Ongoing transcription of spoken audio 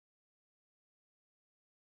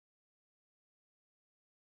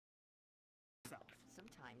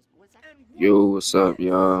Yo, what's up,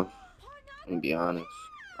 y'all? I'm gonna be honest.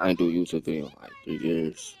 I ain't do a YouTube video in like 3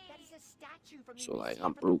 years. So like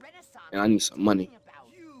I'm broke and I need some money.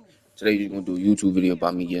 Today you're gonna do a YouTube video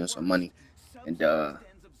about me getting some money. And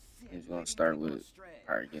it's gonna start with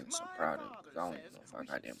probably getting some product because I don't even know if I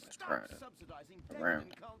got that much product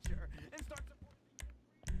around.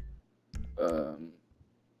 Um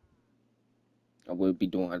I will be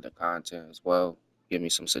doing other content as well. Give me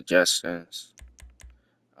some suggestions.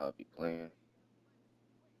 I'll be playing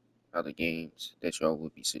other games that y'all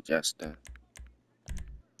would be suggesting.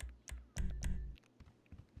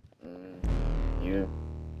 Yeah.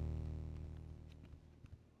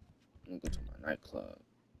 I'm gonna go to my nightclub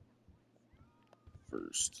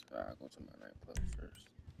first. I'll go to my nightclub first.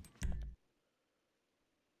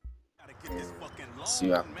 See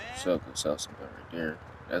if I can sell something right there.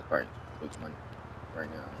 That's probably quick money right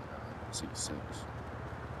now. 66.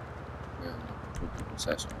 Yeah, quick people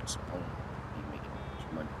session with some home. Be making much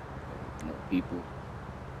money. More people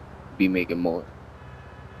be making more,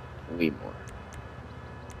 way more.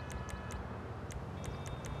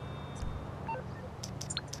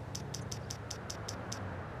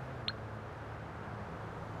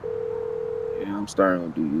 Yeah, I'm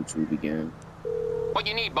starting to do YouTube again. What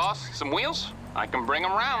you need, boss? Some wheels? I can bring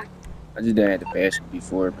them round. I just didn't have the passion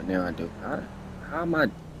before, but now I do. How am I,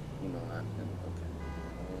 okay.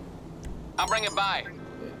 I'll bring it by.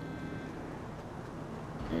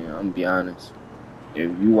 Yeah, I'm gonna be honest. If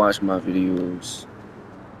you watch my videos,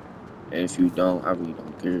 and if you don't, I really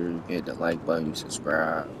don't care. You hit the like button, you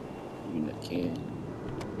subscribe, you can.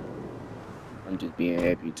 I'm just being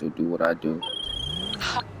happy to do what I do.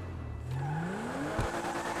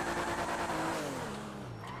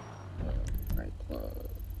 Nightclub.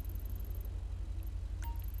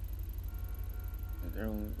 They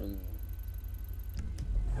don't really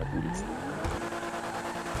do this.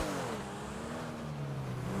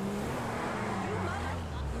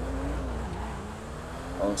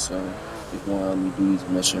 Also, if you want to help me do these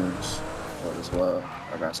missions as well,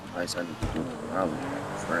 I got some heists I need to do. I only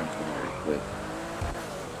got friends with me very quick.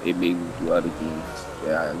 They made me do other games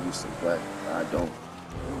that I used to play, but I don't.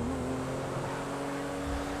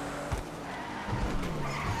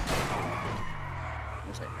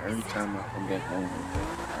 It's like every time I come back home,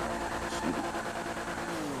 I'm shitty.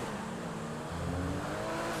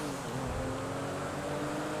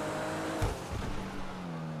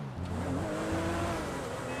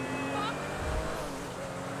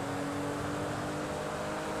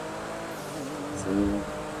 So,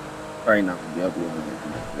 probably not gonna be uploading it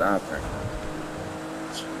because I probably not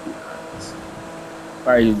gonna be honest.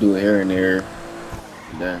 Probably just do it here and there,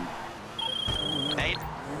 and then Hey.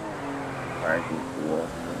 probably do it cool.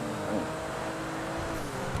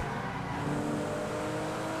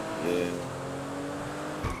 Yeah.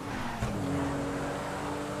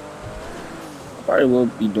 I probably will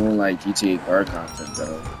be doing like GTA car content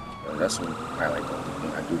though. That's what probably like the only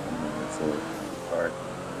thing I do come in for car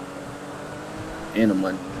and the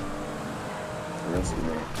money. So that's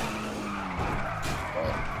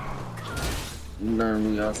nothing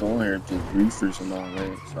really else on here, just reefers and all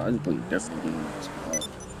that. So I just play different games and stuff like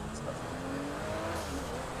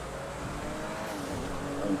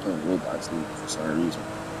that. I'm playing Roblox League for some reason. I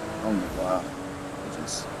don't know why. I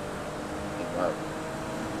just came out.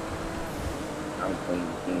 I'm playing a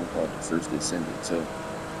game called The First Descendant too.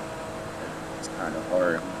 It's kind of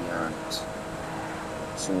hard, I'm gonna be honest.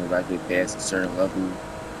 As soon as I get past a certain level,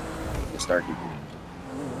 it start getting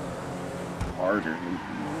harder.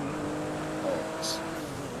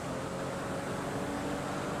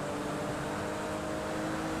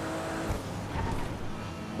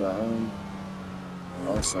 But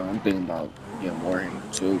also I'm thinking about getting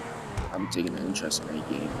Warhammer too. I'm taking an interest in that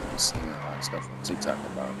game and seeing a lot of stuff on TikTok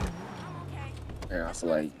about it. And I feel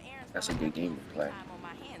like that's a good game to play.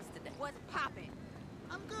 What's poppin'?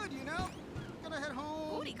 I'm good, you know. Gonna head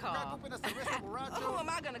home. Booty call. Who am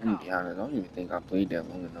I gonna I'm gonna call? be honest, I don't even think I played that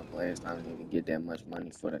long enough last time to even get that much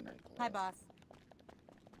money for the nightclub. Hi, boss.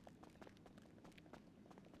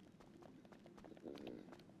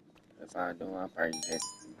 If I don't, I'll probably get.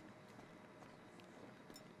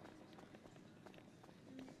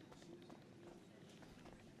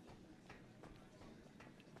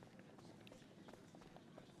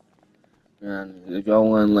 And if y'all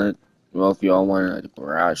want to if y'all want a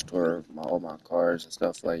garage tour of all my cars and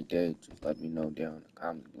stuff like that, just let me know down in the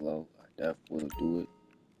comments below. I definitely will do it.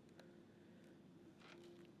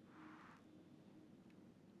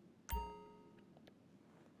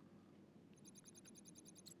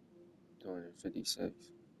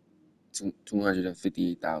 256.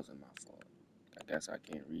 258,000, my fault. I guess I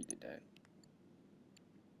can't read today.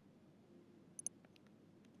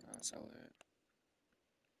 sell that.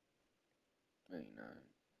 99.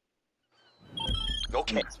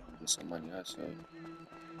 Okay. Get some money. I say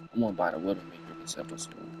I'm gonna buy the Widowmaker this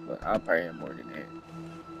episode, but I'll probably have more than that.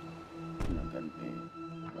 I'm not gonna pay.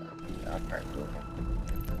 But yeah, I'll probably do it.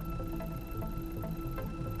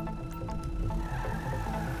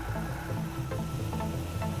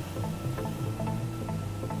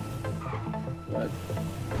 But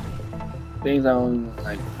things I don't even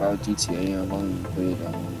like about GTA, I've only played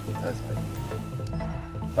because like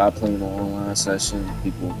if I play in an online session,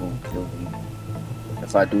 people are gonna kill me.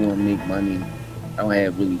 If I do want to make money, I don't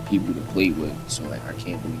have really people to play with, so like I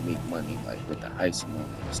can't really make money like with the heist and all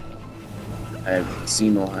that stuff. I have a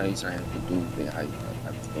casino heist, I have to do the heist, I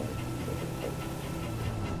have to do it.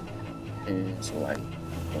 And so like, I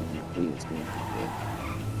don't really play this game like that.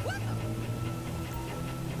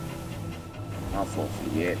 My fault for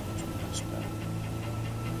that.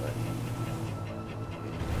 But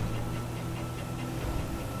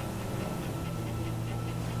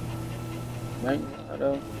right now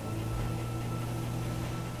though,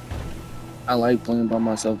 I like playing by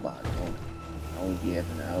myself, but I don't be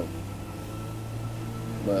having to help.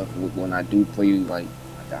 But when I do play like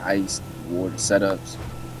the heist or the setups,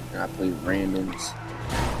 and I play randoms,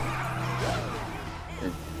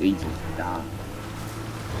 and they just die.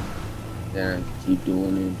 Then I keep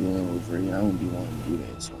doing it for free. I don't be wanting to do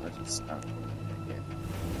that, so I just stop doing it like that.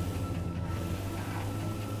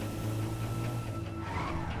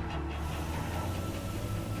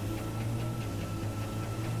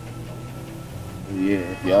 But yeah,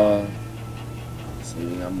 if y'all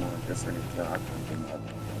see I'm on different account, I can get my other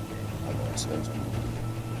one. I want to say I'm on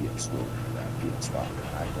PS4, PS5.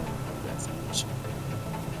 I don't know that information.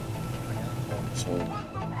 So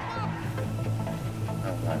I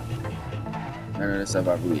don't like none of the stuff I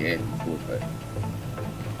really had before, but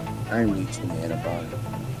I ain't really too mad about it.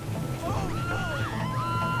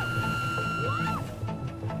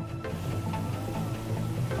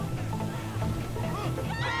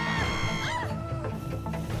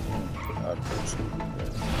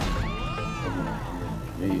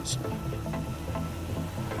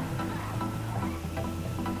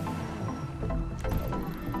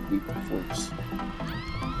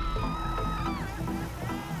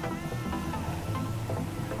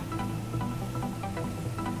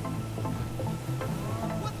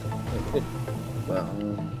 But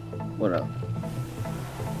what up?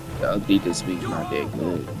 The update this week's not that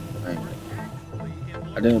good.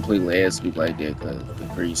 I didn't play last week like that because the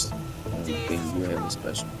priest only thing you have a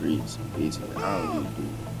special priest. Basically, I don't really do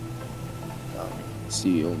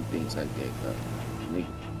CEO and things like that. Cause nigga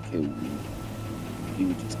kill me. He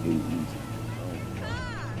would just kill me.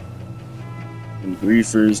 The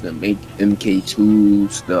griefers, the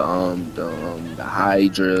MK2s, the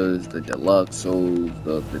Hydras, the Deluxos,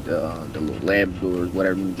 the little Labradors,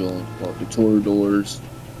 whatever you doing, the Toradors,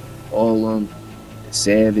 all of them, the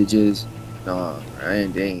Savages.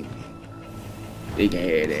 They can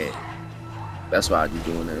have that. That's why I be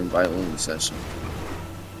doing the invite only session.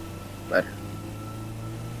 Better.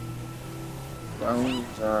 I'm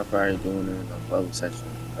probably doing it in a public session.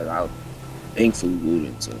 But I'll thankfully root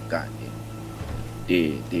into goddamn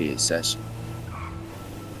dead session.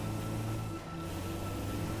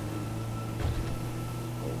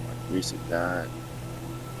 Oh my grace of God.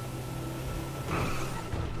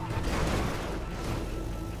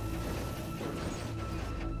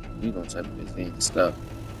 You gonna type this thing stuff.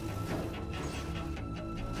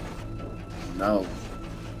 No.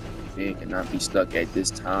 It cannot be stuck at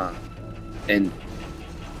this time. And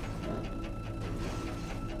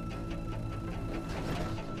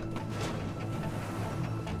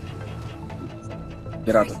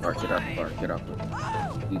get out the car, get out the car, get out the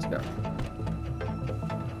car. Please go.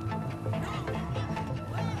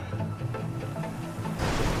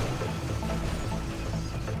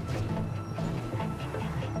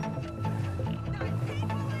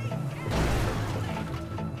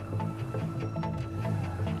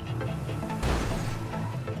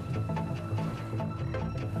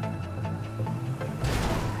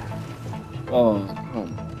 Oh, come on.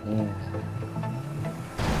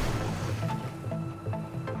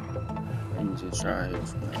 Let me just try it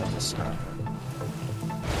from the other side.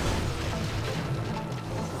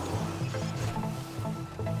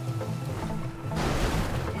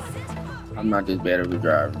 I'm not this bad of a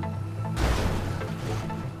driver.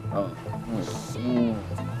 Oh,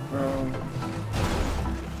 bro.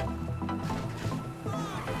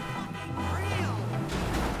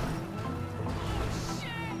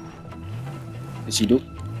 Did she do?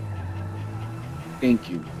 Thank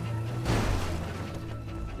you.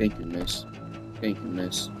 Thank you, miss. Thank you,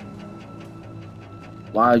 miss.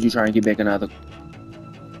 Why are you trying to get back another?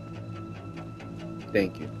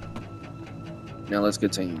 Thank you. Now let's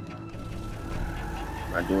continue.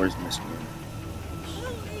 My door is missing.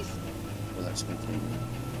 Well, let's continue.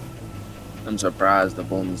 I'm surprised the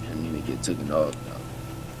bonus didn't even get taken off though.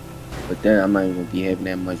 But then I'm not even gonna be having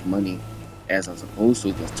that much money as I'm supposed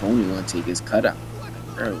to, because Tony gonna take his cut out.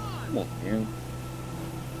 Bro, come on, man.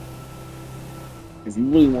 If you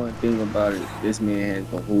really want to think about it, this man has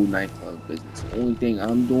the whole nightclub business. The only thing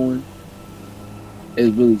I'm doing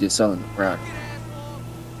is really just selling the product.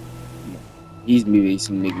 He's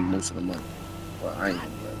basically making most of the money. Well, I ain't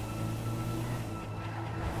gonna let.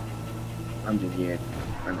 I'm just yapping.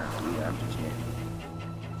 I'm not really. I'm just yapping.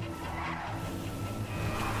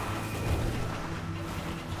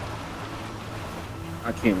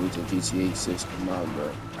 I can't wait till GTA 6 come out,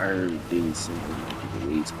 but I heard they said they're gonna be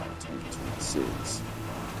delayed by 2026.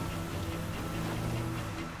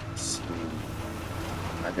 So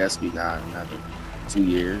I guess we got another 2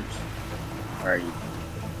 years, or a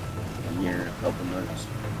year and a couple months,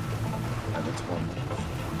 another 12 months.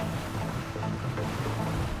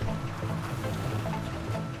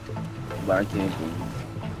 But I can't believe it.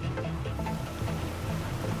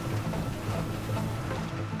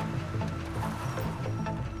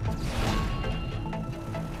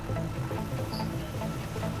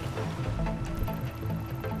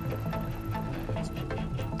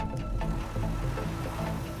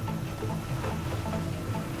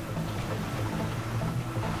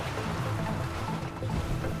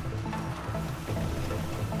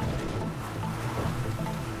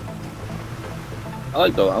 I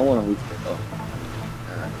like though. I want to hoop it though.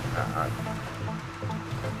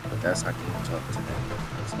 But that's I can't talk today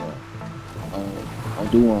as well. I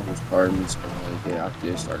do want to host parties like that. I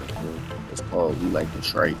just started to. It's called We Like to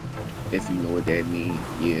Strike. If you know what that means,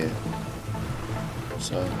 yeah.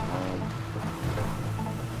 So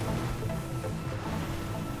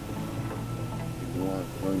if you want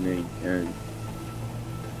to join me, you can.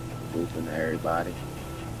 Open to everybody.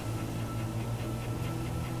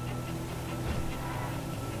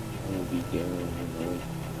 Will be down in the link.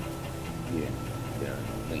 Yeah, down in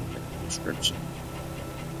the link in the description.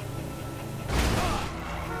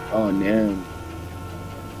 Oh, damn.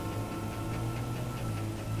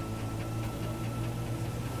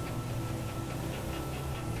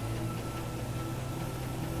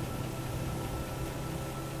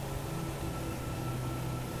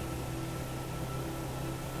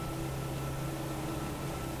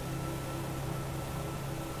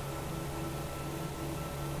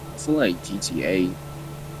 I feel like GTA.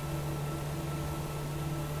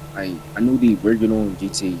 I know they working on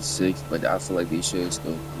GTA 6, but I feel like they should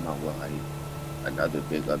still come out with like another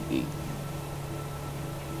big update.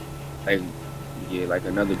 Like, yeah, like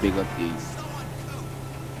another big update.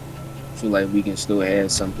 So like we can still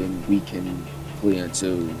have something we can play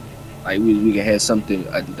until, like we can have something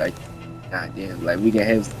like, goddamn, like we can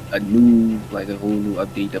have a new, like a whole new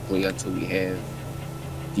update to play until we have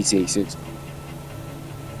GTA 6.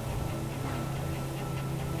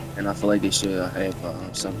 And I feel like they should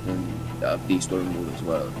have something to update story mode as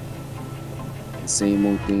well. The same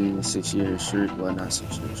old thing, 6 years straight. Well, not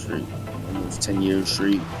 6 years straight. Almost 10 years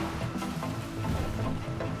straight.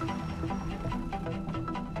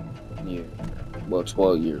 Yeah. Well,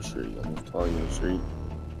 12 years straight. Almost 12 years straight.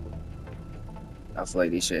 I feel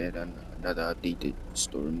like they should have another updated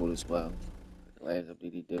story mode as well. The last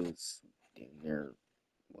update they did was damn near,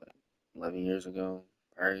 what, 11 years ago?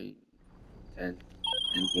 Probably 10.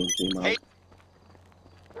 New game came out.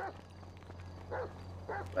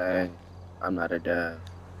 But I'm not a dev,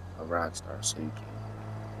 a rock star, so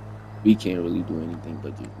we can't really do anything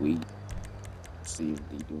but just wait, see if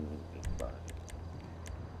they do anything about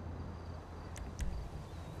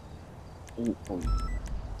it. Oh.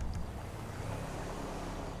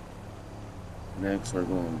 Next, we're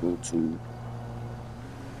going to go to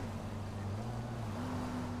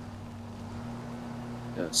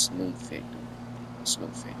the Snow Factory. The Snow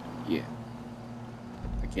Factory, yeah.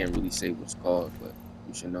 I can't really say what's called, but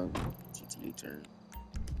you should know. GTA turn.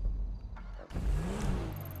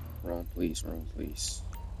 Wrong place, wrong place.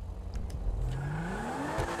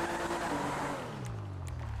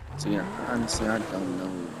 So yeah, honestly, I don't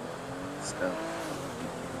know stuff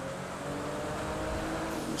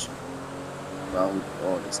about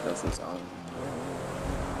all this stuff is on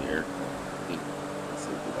there. I think I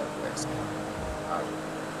figured out last time.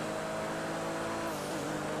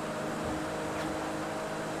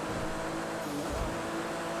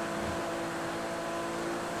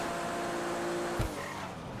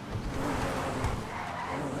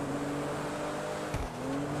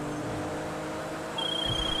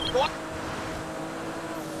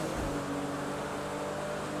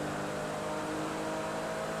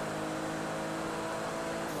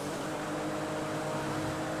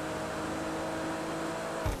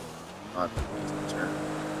 I think it's the turn.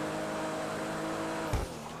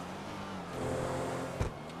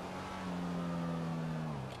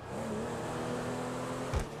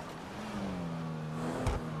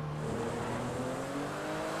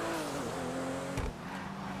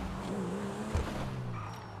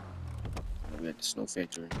 We at the Snow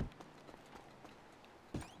Factory.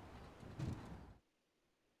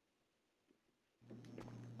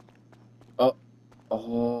 Oh,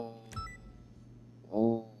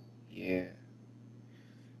 oh, yeah.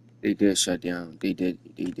 They did shut down. They did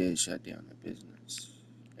shut down the business,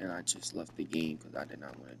 and I just left the game because I did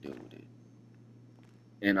not want to deal with it.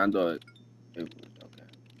 And I thought it was okay.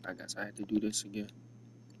 I guess I had to do this again.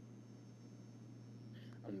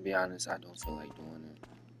 I'm gonna be honest. I don't feel like doing it.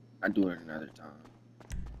 I do it another time.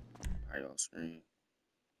 High off screen.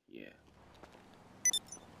 Yeah.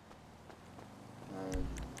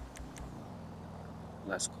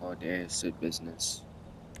 Let's call Dad Sit Business.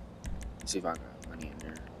 See if I got money in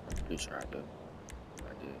there. I'm pretty sure I do.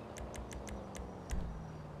 I did.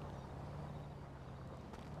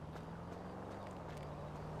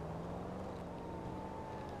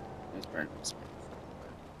 It's breakfast.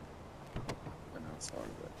 But not far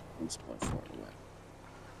away. Who's far away?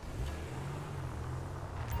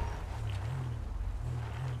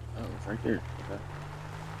 Oh, it's right there. Okay.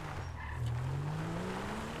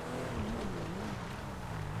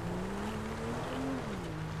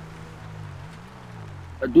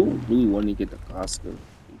 I do really want to get the Costco.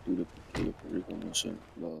 Do the Puerto Rico mission,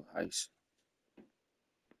 little heist,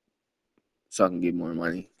 so I can get more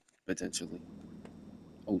money potentially.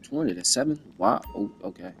 Oh, 207? Wow. Oh,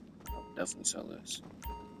 okay. I'll definitely sell this.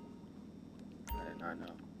 I did not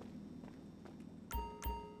know.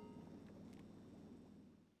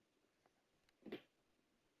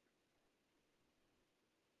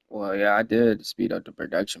 Well, yeah, I did speed up the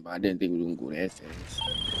production, but I didn't think we were gonna go that fast.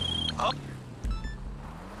 Oh.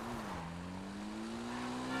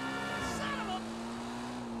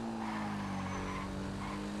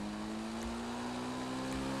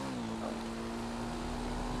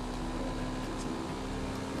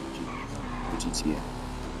 GTA.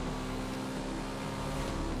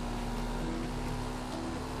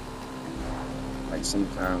 Like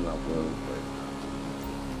sometimes I will, but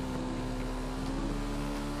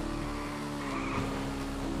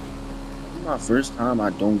my first time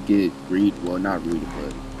I don't get not read,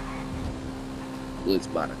 but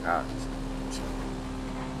blitzed by the cops. So,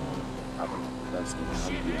 I'm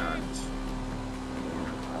gonna be honest.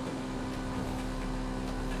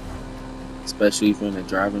 Especially if you're in the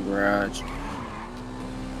driving garage.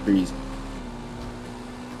 Crazy.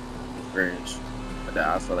 Crash. But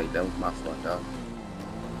I feel like that was my fault, though.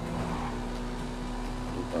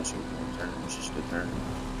 I thought she was gonna turn. She should have turned.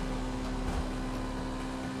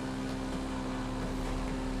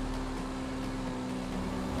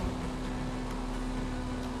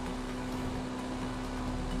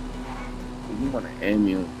 If you want to hand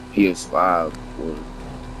me on PS5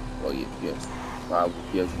 or yeah, PS5 or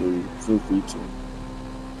PS3, feel free to.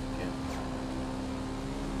 Yeah.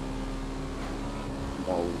 I'm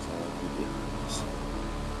always to be honest.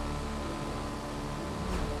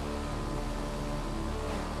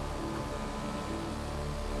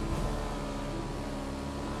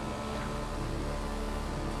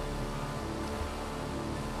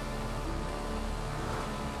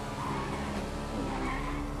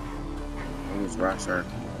 Rockstar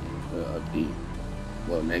update,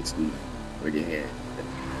 well, next week, where they had the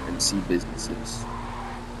MC businesses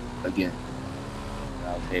again.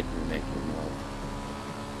 I'll take them make them more.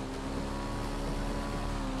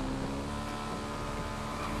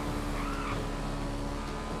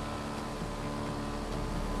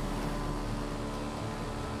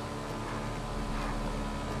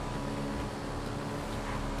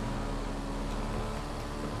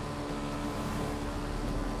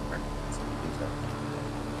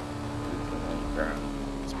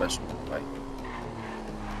 Special like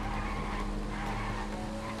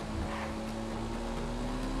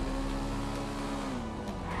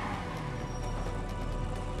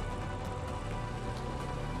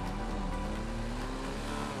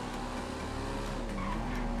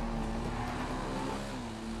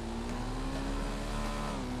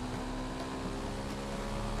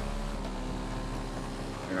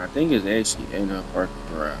and I think it's actually in a parking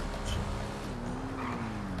garage.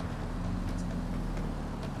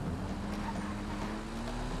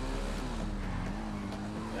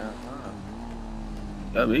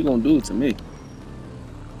 Yeah, he gonna do it to me.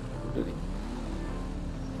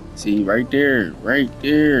 See, right there, right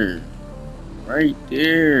there, right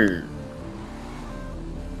there.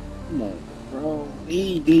 Come on, Bro,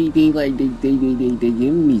 they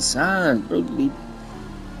giving me signs, bro.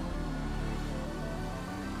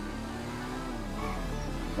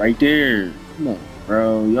 Right there. Come on,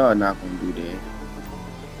 bro. Y'all not gonna do that.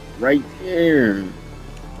 Right there.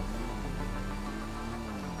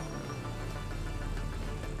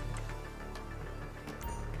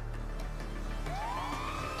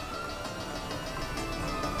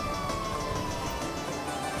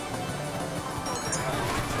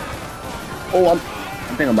 Oh, I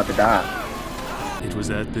think I'm about to die. It was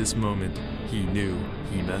at this moment he knew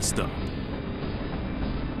he messed up.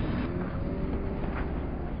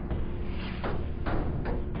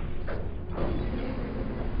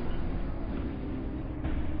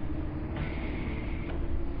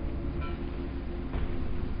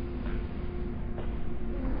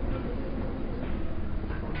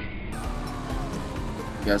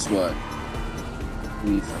 Guess what?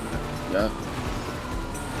 Yup.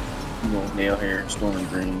 You know, nail hair, stolen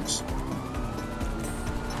dreams.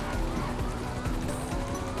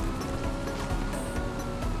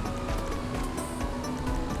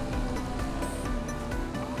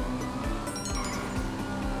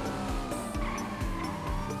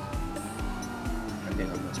 I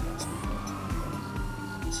think I must pass it.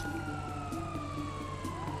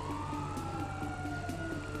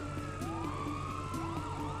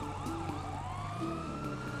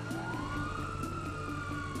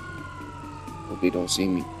 Hope they don't see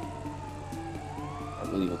me. I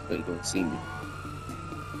really hope they don't see me.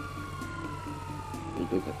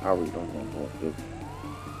 I really don't want more of it.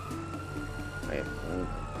 I am home.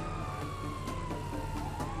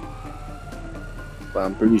 But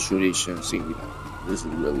I'm pretty sure they shouldn't see me. This is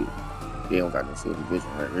really, they don't got no field of vision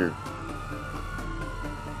right here.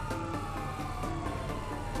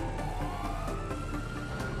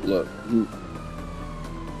 Look, and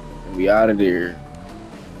we out of there.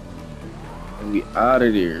 And we out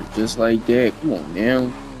of there, just like that. Come on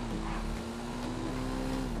now.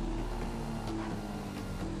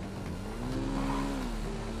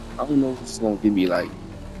 I don't know if it's gonna give me like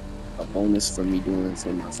a bonus for me doing it for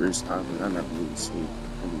my first time, but I never really seen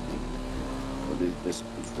anything for this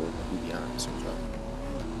before. To be honest with y'all,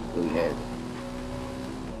 really had it.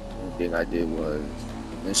 The only thing I did was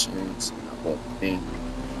missions, and I bought the thing.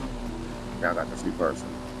 Now I got the free part from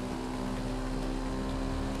it.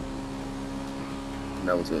 And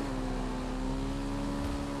that was it.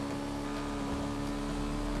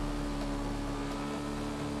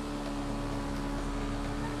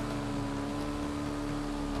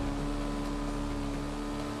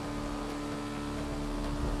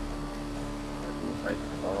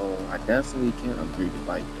 Oh, I definitely can't upgrade the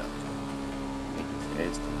bike though. Make it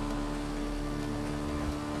faster.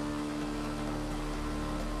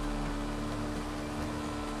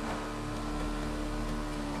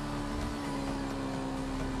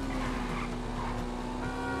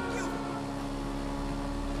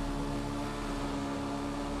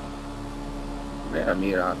 Man, I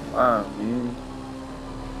made it out alive, man.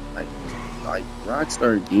 Like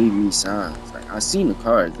Rockstar gave me signs. Like I seen the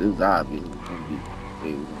cars, it was obvious it was gonna be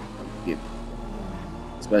they were gonna come get me.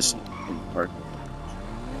 Especially in the parking lot.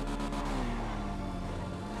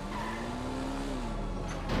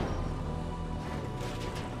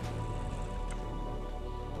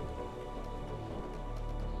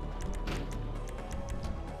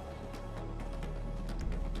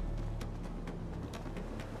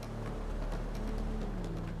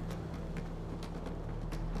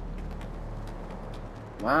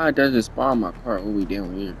 Why does it spawn my car all the way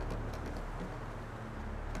down here?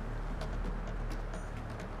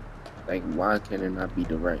 Like, why can it not be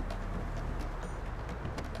direct?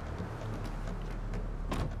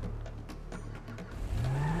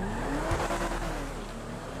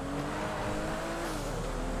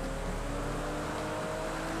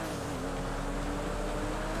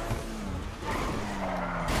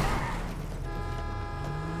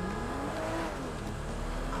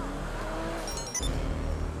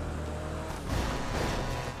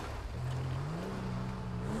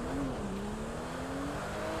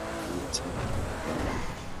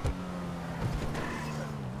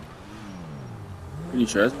 Pretty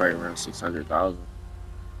sure that's probably around 600,000.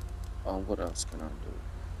 What else can I do?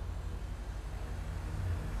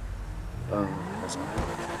 That's not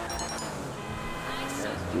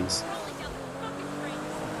that's decent.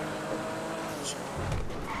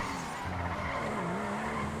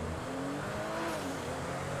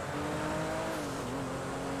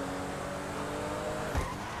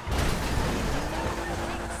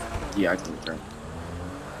 Yeah, I can return.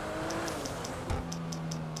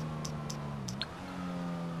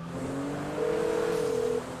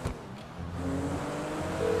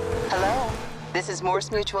 Hello? This is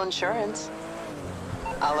Morse Mutual Insurance.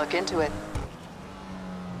 I'll look into it.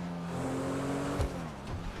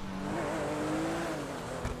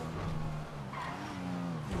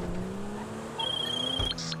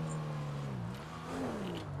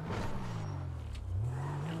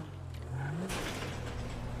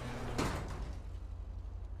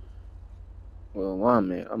 Well, while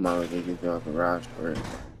I'm always gonna get a garage for it.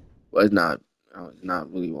 Well, it's not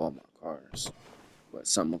really all my cars, but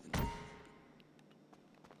some of them.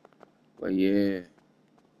 But yeah,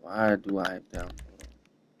 why do I have down?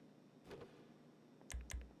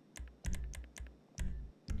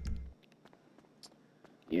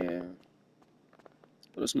 Yeah,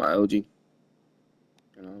 but it's my LG.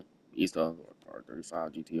 You know, East of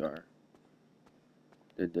R35 GTR.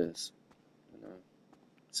 Did this. You know,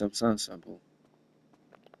 something simple.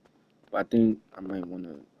 But I think I might want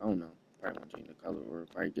to. I don't know. Probably want to change the color or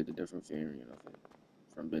probably get a different variant of it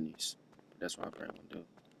from Benny's. That's what I probably want to do.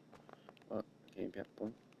 But I can't get the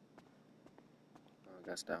point. I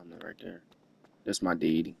got Stylman right there. That's my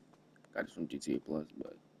D80. Got it from GTA Plus,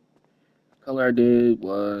 but color I did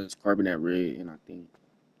was carbonate red and I think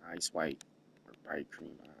ice white or bright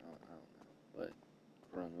cream. I don't know, but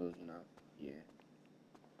chrome wheels, you know, yeah.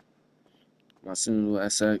 My Subaru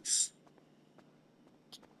SX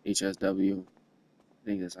HSW. I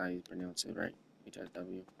think that's how you pronounce it, right?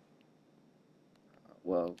 HSW.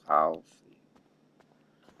 Well, how?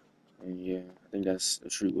 And yeah, I think that's the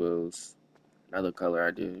street wheels. Another color I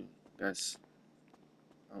did. That's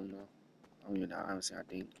I don't know. I don't even know. Honestly, I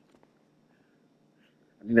think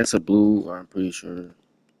that's a blue, or I'm pretty sure.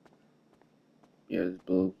 Yeah, it's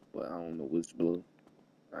blue, but I don't know which blue.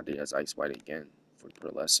 I think that's ice white again for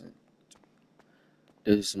pearlescent.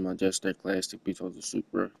 This is my Jester Classic Beethoven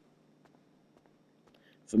Supra.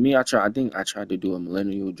 For me, I think I tried to do a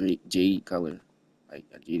millennial jade color, like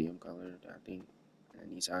a JDM color. I think that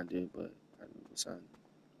Nissan did, but I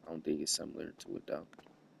don't think it's similar to it though.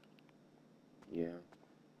 Yeah,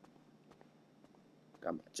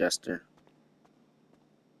 got my Jester.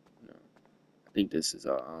 No, I think this is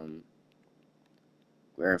a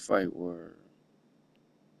graphite or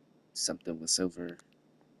something with silver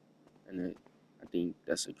in it. I think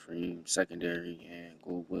that's a cream secondary and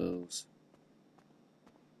gold wheels.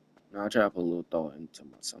 Now I try to put a little thought into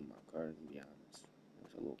some of my cars, to be honest.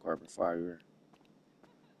 There's a little carbon fiber.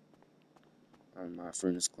 My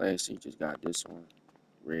friend's class, he just got this one.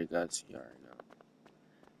 Red Guts, you already know.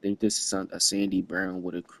 I think this is a sandy brown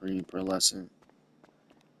with a cream pearlescent.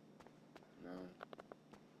 No,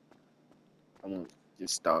 I won't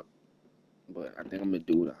just stop, but I think I'm gonna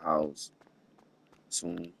do the house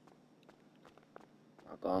soon.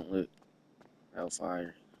 My Gauntlet,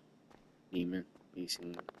 Hellfire, Demon,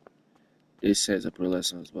 basically. This has a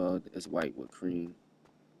pearlescent as well. It's white with cream.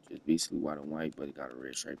 Just basically white and white, but it got a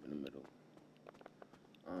red stripe in the middle.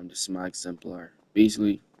 This is my exemplar.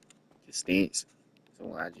 Basically, the stance.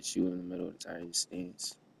 So I just shoot in the middle of the tire, just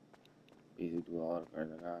stance. Basically do all the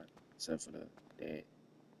cars I got, except for the dad.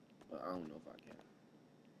 But I don't know if I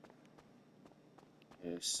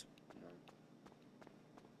can. Yes, you know.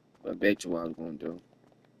 But back to what I was gonna do.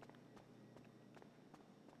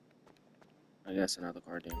 I guess another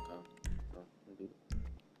car didn't come. So we'll do it.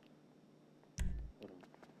 Hold on.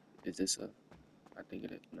 Is this a? I think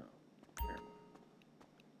it is. No.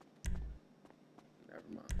 Never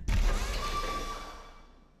mind.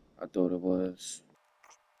 I thought it was.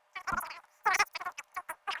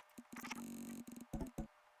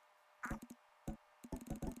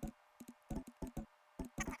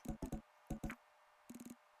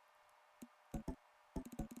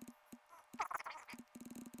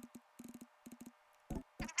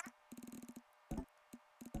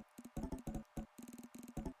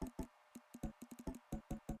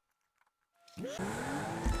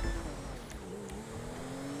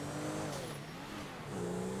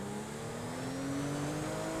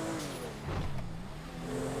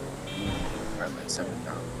 Probably like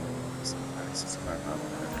 $7,000.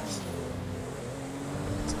 $65.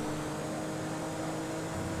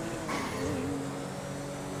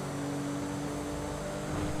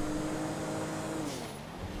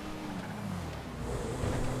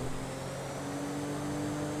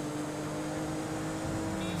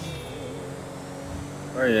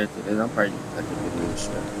 Right after this, I'm probably gonna cut the video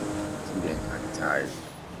short. I'm getting kind of tired.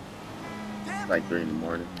 It's like 3 in the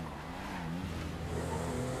morning.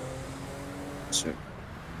 Shit.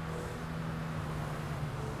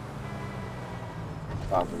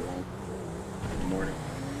 5:01 in the morning.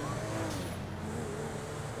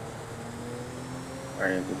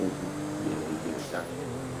 Right after this, yeah, you get it done.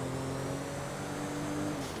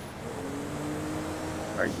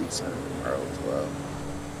 probably do something tomorrow as well.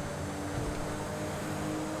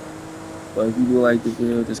 But if you do like the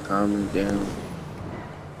video, just comment down,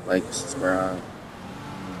 like, subscribe.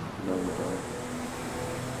 You know what I'm doing.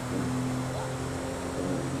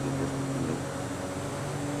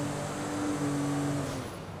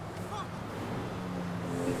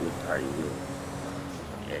 How you do?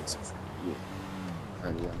 Yeah, except for you. Oh,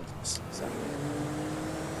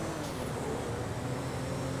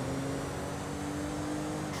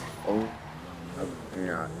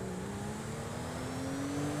 yeah.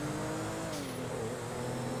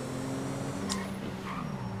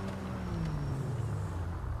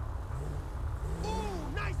 Ooh,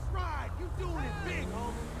 nice ride. You doing it big,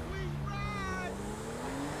 homie. We ride.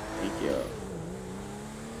 Thank you.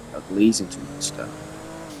 I'm glazing too much stuff.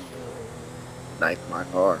 Knife my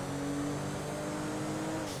car.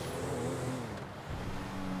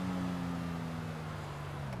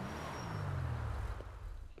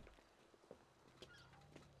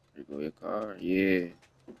 Here go your car. Yeah.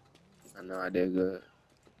 I know I did good.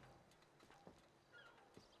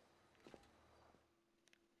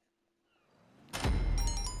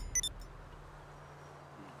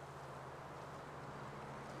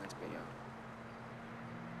 Let's get y'all.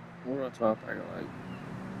 What on top? I got like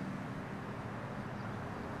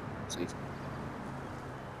 60,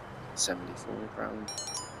 74 probably.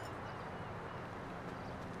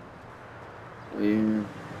 Yeah.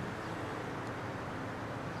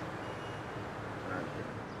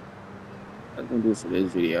 That's gonna do it for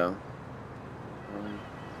this video.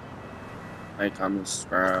 Like, comment,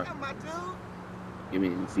 subscribe. Give me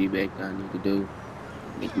any feedback that I need to do.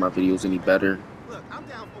 Make my videos any better. Look, I'm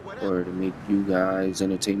down for whatever. Or to make you guys'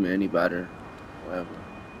 entertainment any better. Whatever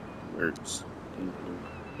works.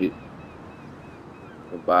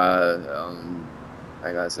 Goodbye.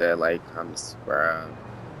 Like I said, like, comment, subscribe,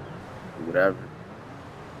 whatever.